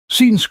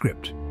Scene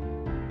script.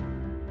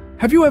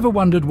 Have you ever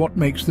wondered what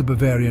makes the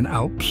Bavarian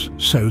Alps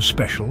so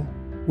special?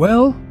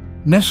 Well,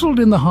 nestled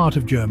in the heart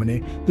of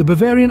Germany, the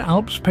Bavarian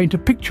Alps paint a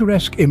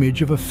picturesque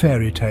image of a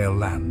fairy tale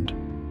land.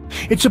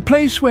 It's a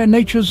place where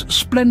nature's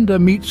splendor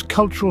meets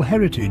cultural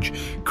heritage,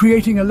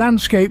 creating a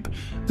landscape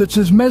that's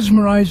as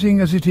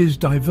mesmerizing as it is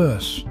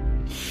diverse.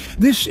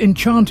 This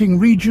enchanting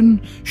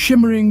region,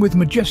 shimmering with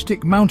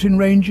majestic mountain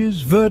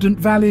ranges, verdant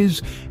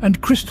valleys, and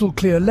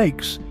crystal-clear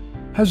lakes,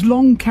 has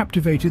long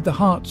captivated the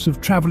hearts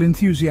of travel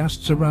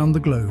enthusiasts around the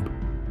globe.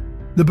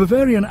 The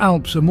Bavarian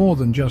Alps are more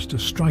than just a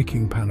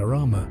striking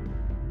panorama.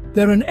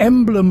 They're an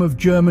emblem of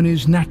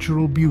Germany's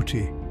natural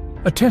beauty,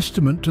 a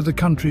testament to the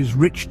country's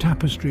rich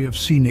tapestry of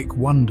scenic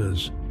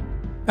wonders.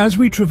 As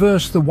we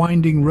traverse the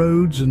winding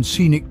roads and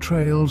scenic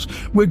trails,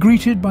 we're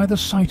greeted by the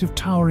sight of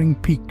towering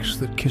peaks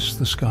that kiss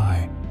the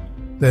sky,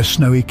 their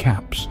snowy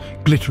caps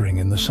glittering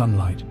in the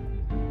sunlight.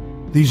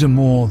 These are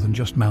more than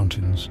just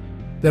mountains.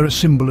 They're a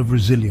symbol of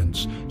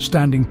resilience,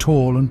 standing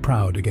tall and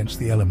proud against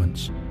the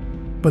elements.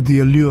 But the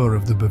allure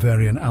of the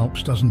Bavarian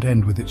Alps doesn't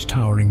end with its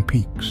towering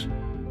peaks.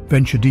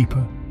 Venture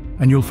deeper,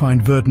 and you'll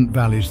find verdant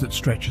valleys that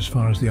stretch as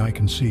far as the eye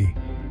can see.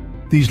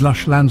 These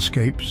lush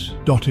landscapes,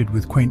 dotted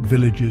with quaint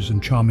villages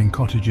and charming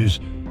cottages,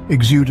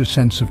 exude a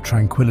sense of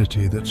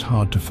tranquility that's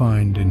hard to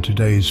find in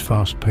today's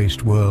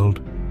fast-paced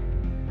world.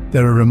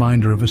 They're a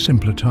reminder of a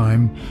simpler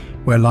time,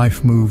 where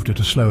life moved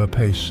at a slower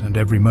pace and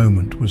every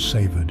moment was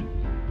savoured.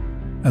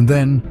 And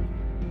then,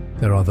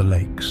 there are the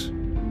lakes.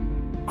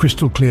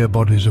 Crystal-clear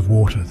bodies of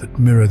water that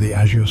mirror the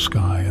azure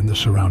sky and the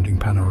surrounding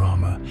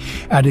panorama,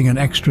 adding an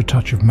extra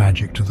touch of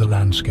magic to the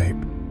landscape.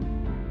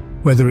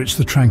 Whether it's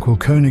the tranquil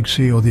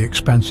Königssee or the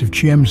expansive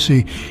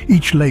Chiemsee,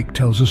 each lake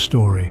tells a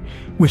story,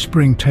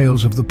 whispering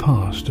tales of the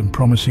past and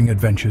promising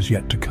adventures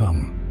yet to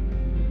come.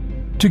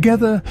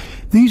 Together,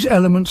 these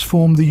elements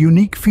form the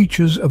unique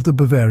features of the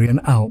Bavarian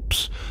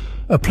Alps,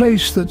 a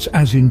place that's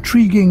as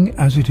intriguing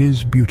as it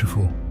is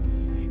beautiful.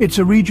 It's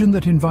a region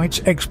that invites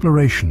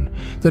exploration,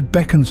 that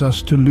beckons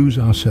us to lose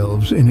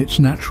ourselves in its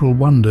natural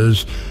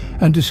wonders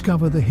and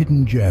discover the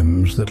hidden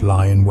gems that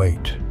lie in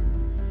wait.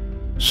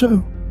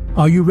 So,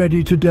 are you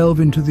ready to delve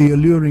into the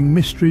alluring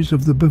mysteries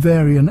of the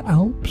Bavarian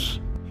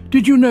Alps?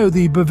 Did you know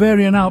the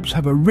Bavarian Alps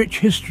have a rich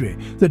history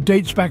that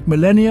dates back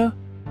millennia?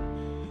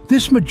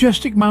 This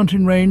majestic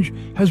mountain range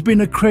has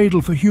been a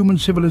cradle for human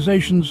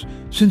civilizations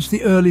since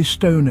the early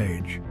Stone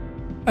Age.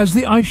 As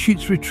the ice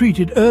sheets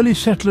retreated, early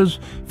settlers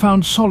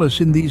found solace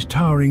in these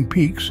towering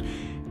peaks,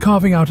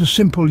 carving out a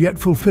simple yet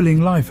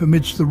fulfilling life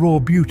amidst the raw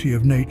beauty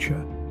of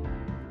nature.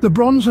 The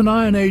Bronze and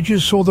Iron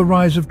Ages saw the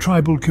rise of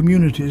tribal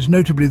communities,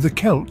 notably the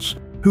Celts,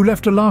 who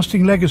left a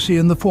lasting legacy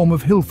in the form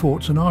of hill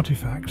forts and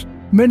artifacts,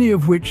 many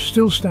of which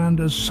still stand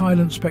as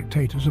silent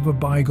spectators of a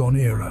bygone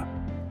era.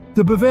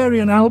 The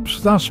Bavarian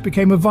Alps thus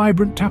became a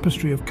vibrant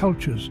tapestry of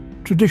cultures,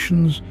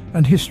 traditions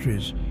and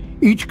histories,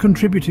 each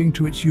contributing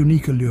to its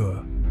unique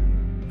allure.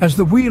 As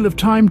the wheel of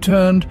time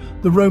turned,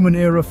 the Roman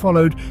era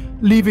followed,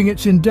 leaving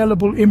its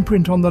indelible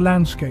imprint on the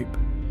landscape.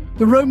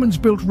 The Romans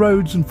built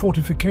roads and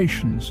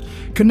fortifications,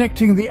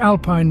 connecting the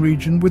alpine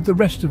region with the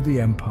rest of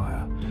the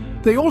empire.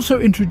 They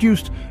also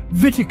introduced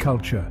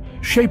viticulture,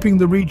 shaping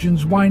the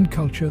region's wine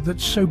culture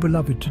that's so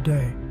beloved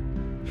today.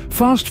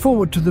 Fast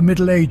forward to the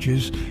Middle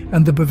Ages,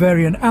 and the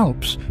Bavarian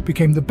Alps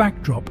became the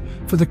backdrop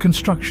for the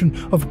construction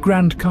of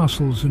grand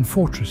castles and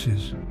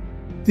fortresses.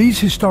 These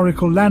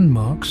historical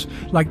landmarks,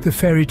 like the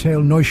fairy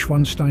tale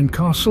Neuschwanstein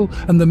Castle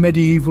and the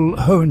medieval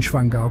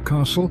Hohenschwangau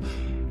Castle,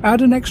 add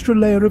an extra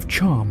layer of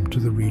charm to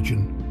the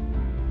region.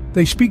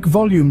 They speak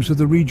volumes of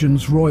the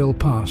region's royal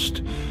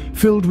past,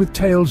 filled with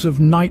tales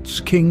of knights,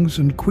 kings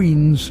and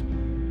queens.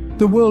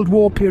 The World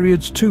War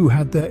periods too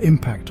had their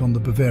impact on the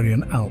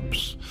Bavarian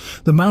Alps.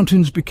 The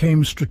mountains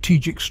became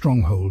strategic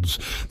strongholds,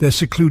 their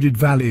secluded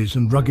valleys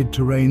and rugged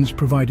terrains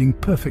providing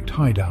perfect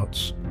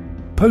hideouts.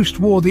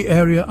 Post-war, the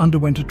area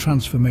underwent a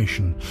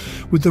transformation,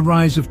 with the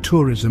rise of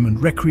tourism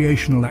and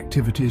recreational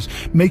activities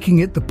making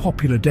it the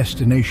popular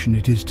destination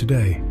it is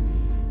today.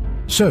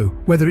 So,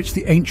 whether it's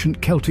the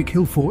ancient Celtic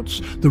hill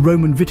forts, the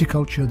Roman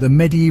viticulture, the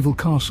medieval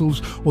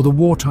castles, or the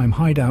wartime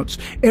hideouts,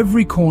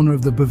 every corner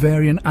of the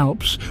Bavarian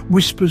Alps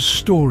whispers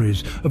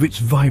stories of its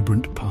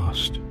vibrant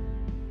past.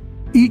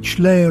 Each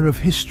layer of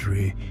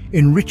history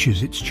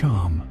enriches its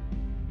charm,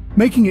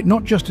 making it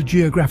not just a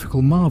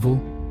geographical marvel,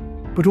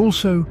 but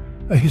also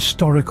a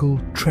historical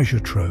treasure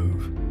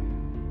trove.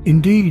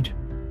 Indeed,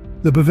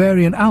 the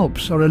Bavarian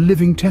Alps are a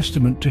living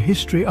testament to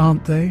history,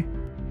 aren't they?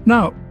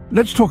 Now,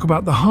 let's talk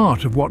about the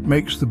heart of what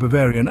makes the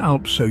Bavarian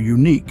Alps so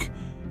unique,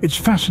 its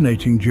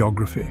fascinating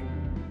geography.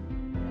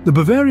 The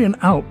Bavarian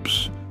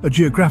Alps, a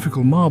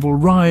geographical marvel,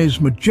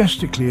 rise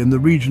majestically in the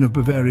region of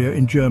Bavaria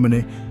in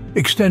Germany,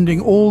 extending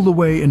all the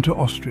way into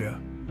Austria.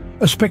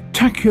 A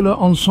spectacular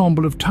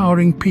ensemble of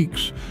towering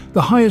peaks,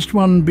 the highest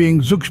one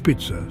being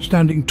Zugspitze,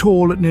 standing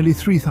tall at nearly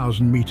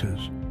 3,000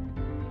 meters.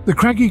 The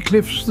craggy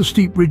cliffs, the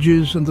steep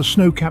ridges and the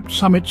snow-capped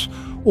summits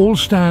all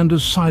stand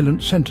as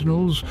silent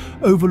sentinels,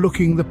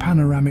 overlooking the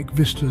panoramic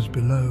vistas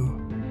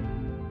below.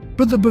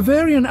 But the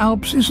Bavarian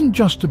Alps isn't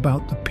just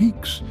about the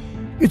peaks.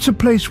 It's a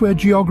place where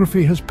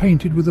geography has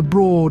painted with a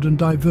broad and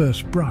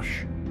diverse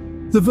brush.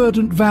 The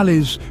verdant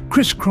valleys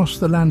crisscross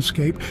the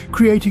landscape,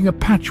 creating a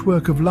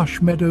patchwork of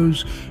lush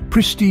meadows,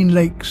 pristine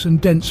lakes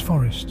and dense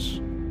forests.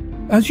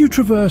 As you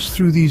traverse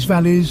through these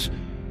valleys,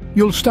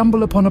 you'll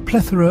stumble upon a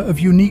plethora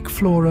of unique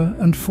flora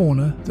and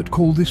fauna that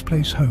call this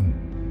place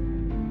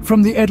home.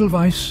 From the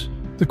Edelweiss,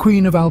 the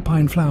queen of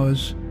alpine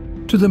flowers,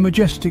 to the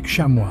majestic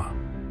chamois,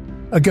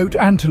 a goat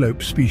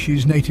antelope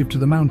species native to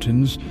the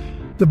mountains,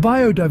 the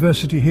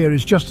biodiversity here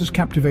is just as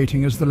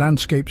captivating as the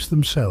landscapes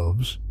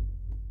themselves.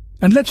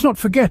 And let's not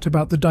forget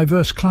about the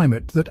diverse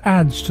climate that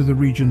adds to the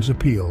region's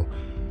appeal.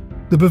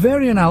 The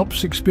Bavarian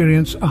Alps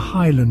experience a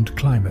highland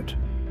climate,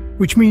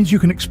 which means you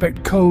can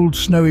expect cold,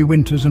 snowy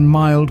winters and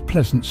mild,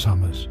 pleasant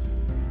summers.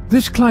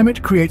 This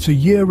climate creates a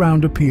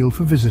year-round appeal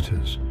for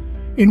visitors.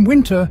 In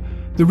winter,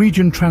 the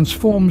region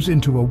transforms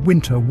into a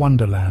winter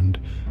wonderland,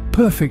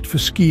 perfect for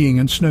skiing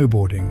and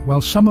snowboarding,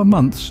 while summer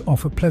months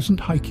offer pleasant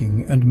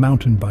hiking and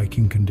mountain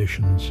biking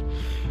conditions.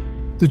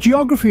 The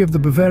geography of the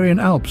Bavarian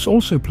Alps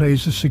also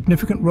plays a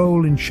significant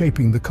role in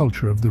shaping the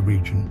culture of the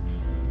region.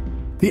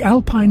 The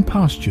alpine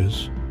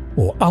pastures,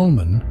 or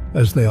Almen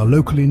as they are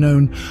locally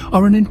known,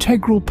 are an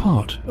integral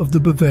part of the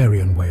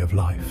Bavarian way of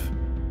life.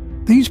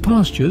 These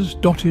pastures,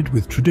 dotted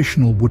with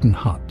traditional wooden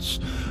huts,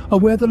 are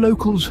where the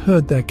locals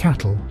herd their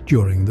cattle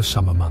during the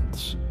summer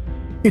months.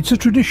 It's a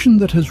tradition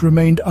that has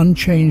remained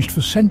unchanged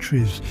for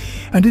centuries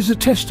and is a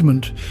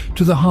testament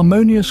to the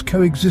harmonious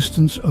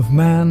coexistence of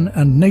man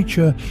and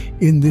nature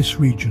in this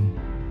region.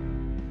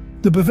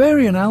 The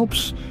Bavarian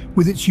Alps,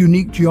 with its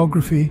unique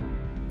geography,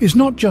 is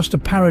not just a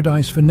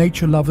paradise for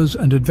nature lovers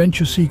and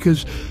adventure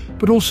seekers,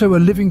 but also a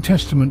living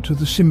testament to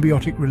the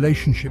symbiotic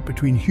relationship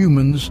between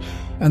humans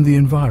and the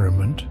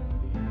environment.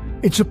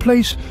 It's a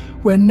place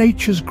where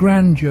nature's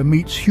grandeur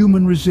meets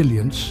human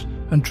resilience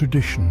and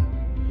tradition.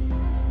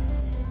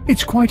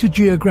 It's quite a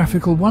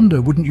geographical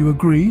wonder, wouldn't you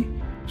agree?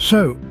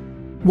 So,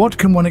 what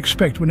can one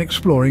expect when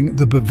exploring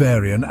the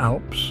Bavarian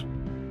Alps?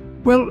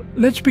 Well,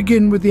 let's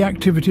begin with the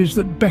activities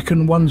that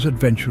beckon one's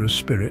adventurous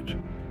spirit.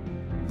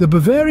 The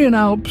Bavarian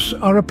Alps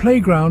are a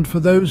playground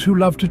for those who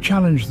love to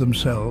challenge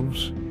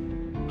themselves.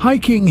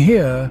 Hiking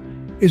here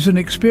is an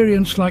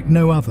experience like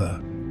no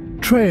other.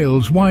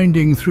 Trails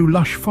winding through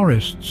lush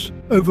forests,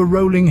 over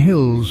rolling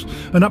hills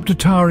and up to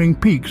towering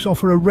peaks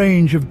offer a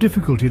range of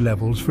difficulty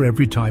levels for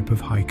every type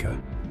of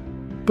hiker.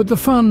 But the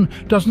fun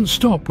doesn't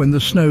stop when the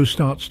snow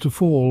starts to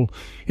fall.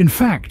 In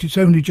fact, it's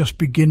only just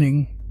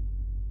beginning.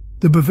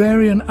 The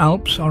Bavarian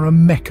Alps are a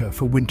mecca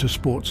for winter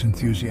sports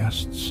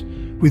enthusiasts.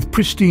 With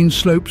pristine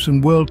slopes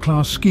and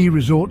world-class ski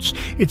resorts,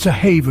 it's a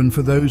haven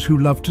for those who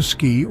love to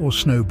ski or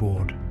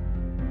snowboard.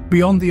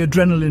 Beyond the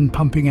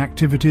adrenaline-pumping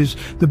activities,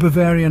 the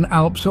Bavarian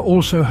Alps are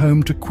also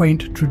home to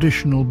quaint,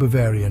 traditional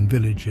Bavarian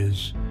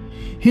villages.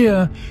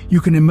 Here,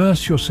 you can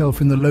immerse yourself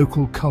in the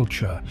local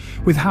culture,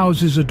 with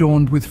houses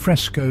adorned with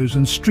frescoes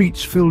and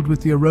streets filled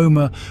with the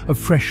aroma of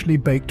freshly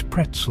baked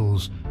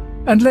pretzels.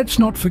 And let's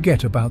not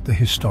forget about the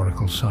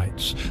historical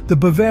sites. The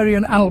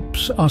Bavarian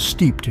Alps are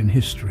steeped in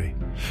history.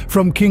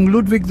 From King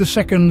Ludwig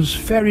II's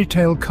fairy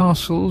tale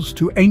castles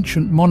to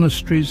ancient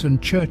monasteries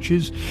and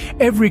churches,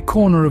 every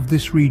corner of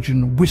this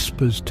region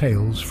whispers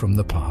tales from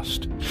the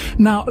past.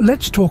 Now,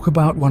 let's talk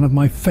about one of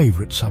my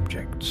favorite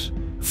subjects.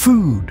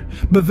 Food.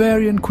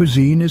 Bavarian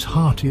cuisine is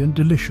hearty and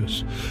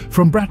delicious.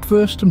 From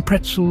bratwurst and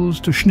pretzels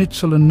to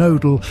schnitzel and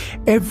knödel,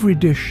 every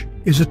dish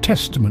is a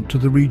testament to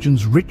the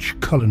region's rich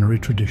culinary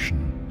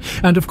tradition.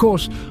 And of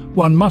course,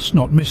 one must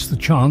not miss the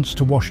chance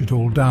to wash it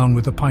all down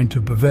with a pint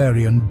of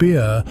Bavarian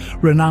beer,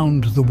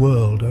 renowned the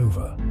world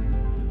over.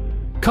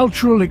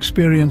 Cultural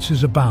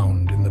experiences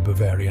abound in the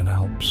Bavarian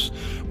Alps.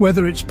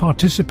 Whether it's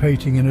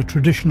participating in a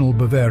traditional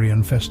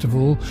Bavarian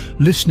festival,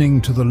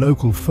 listening to the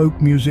local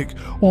folk music,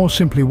 or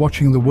simply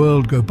watching the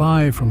world go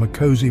by from a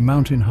cozy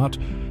mountain hut,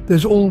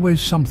 there's always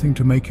something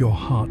to make your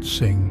heart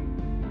sing.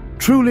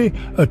 Truly,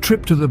 a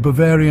trip to the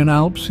Bavarian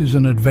Alps is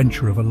an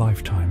adventure of a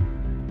lifetime.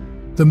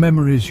 The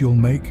memories you'll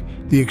make,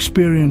 the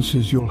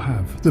experiences you'll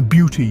have, the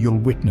beauty you'll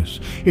witness,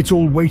 it's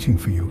all waiting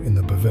for you in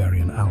the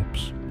Bavarian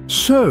Alps.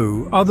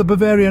 So, are the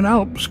Bavarian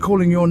Alps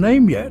calling your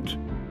name yet?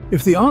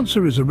 If the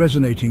answer is a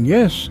resonating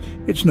yes,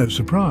 it's no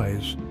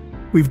surprise.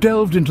 We've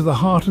delved into the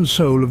heart and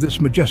soul of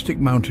this majestic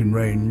mountain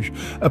range,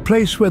 a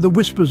place where the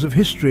whispers of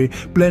history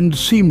blend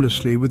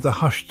seamlessly with the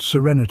hushed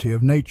serenity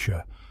of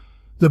nature.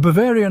 The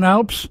Bavarian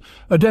Alps,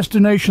 a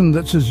destination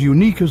that's as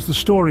unique as the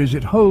stories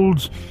it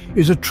holds,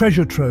 is a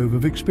treasure trove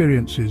of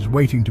experiences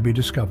waiting to be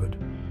discovered.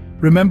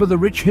 Remember the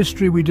rich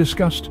history we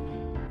discussed?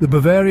 The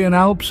Bavarian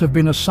Alps have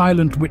been a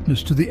silent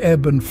witness to the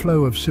ebb and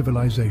flow of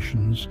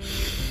civilizations.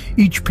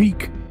 Each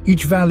peak,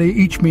 each valley,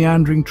 each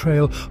meandering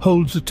trail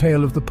holds a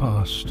tale of the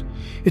past.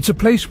 It's a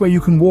place where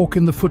you can walk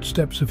in the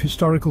footsteps of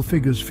historical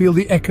figures, feel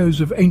the echoes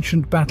of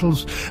ancient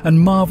battles,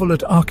 and marvel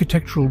at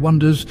architectural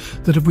wonders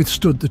that have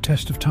withstood the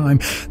test of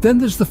time. Then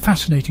there's the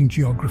fascinating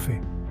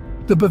geography.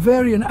 The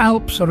Bavarian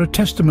Alps are a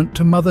testament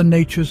to Mother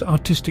Nature's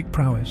artistic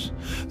prowess.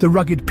 The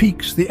rugged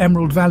peaks, the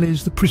emerald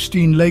valleys, the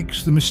pristine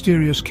lakes, the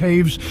mysterious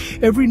caves,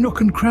 every nook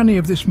and cranny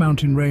of this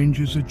mountain range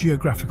is a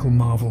geographical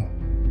marvel.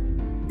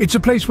 It's a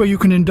place where you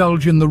can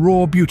indulge in the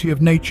raw beauty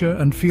of nature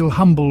and feel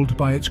humbled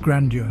by its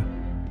grandeur.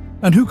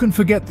 And who can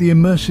forget the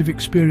immersive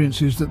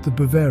experiences that the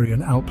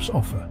Bavarian Alps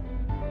offer?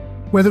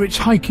 Whether it's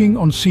hiking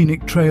on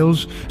scenic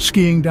trails,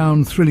 skiing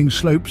down thrilling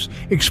slopes,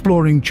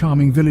 exploring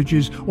charming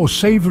villages, or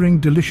savouring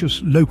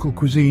delicious local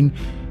cuisine,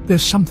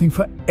 there's something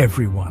for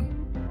everyone.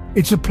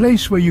 It's a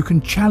place where you can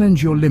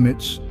challenge your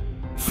limits,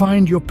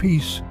 find your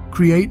peace,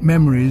 create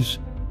memories,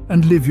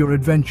 and live your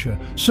adventure.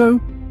 So,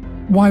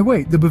 why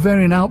wait? The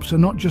Bavarian Alps are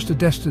not just a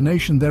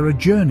destination, they're a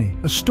journey,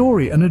 a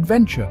story, an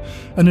adventure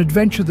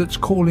that's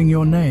calling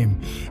your name.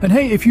 And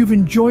hey, if you've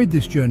enjoyed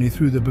this journey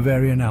through the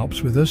Bavarian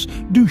Alps with us,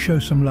 do show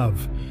some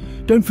love.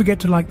 Don't forget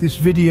to like this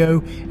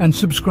video and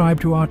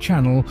subscribe to our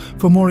channel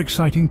for more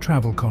exciting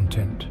travel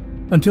content.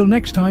 Until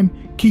next time,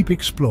 keep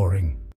exploring.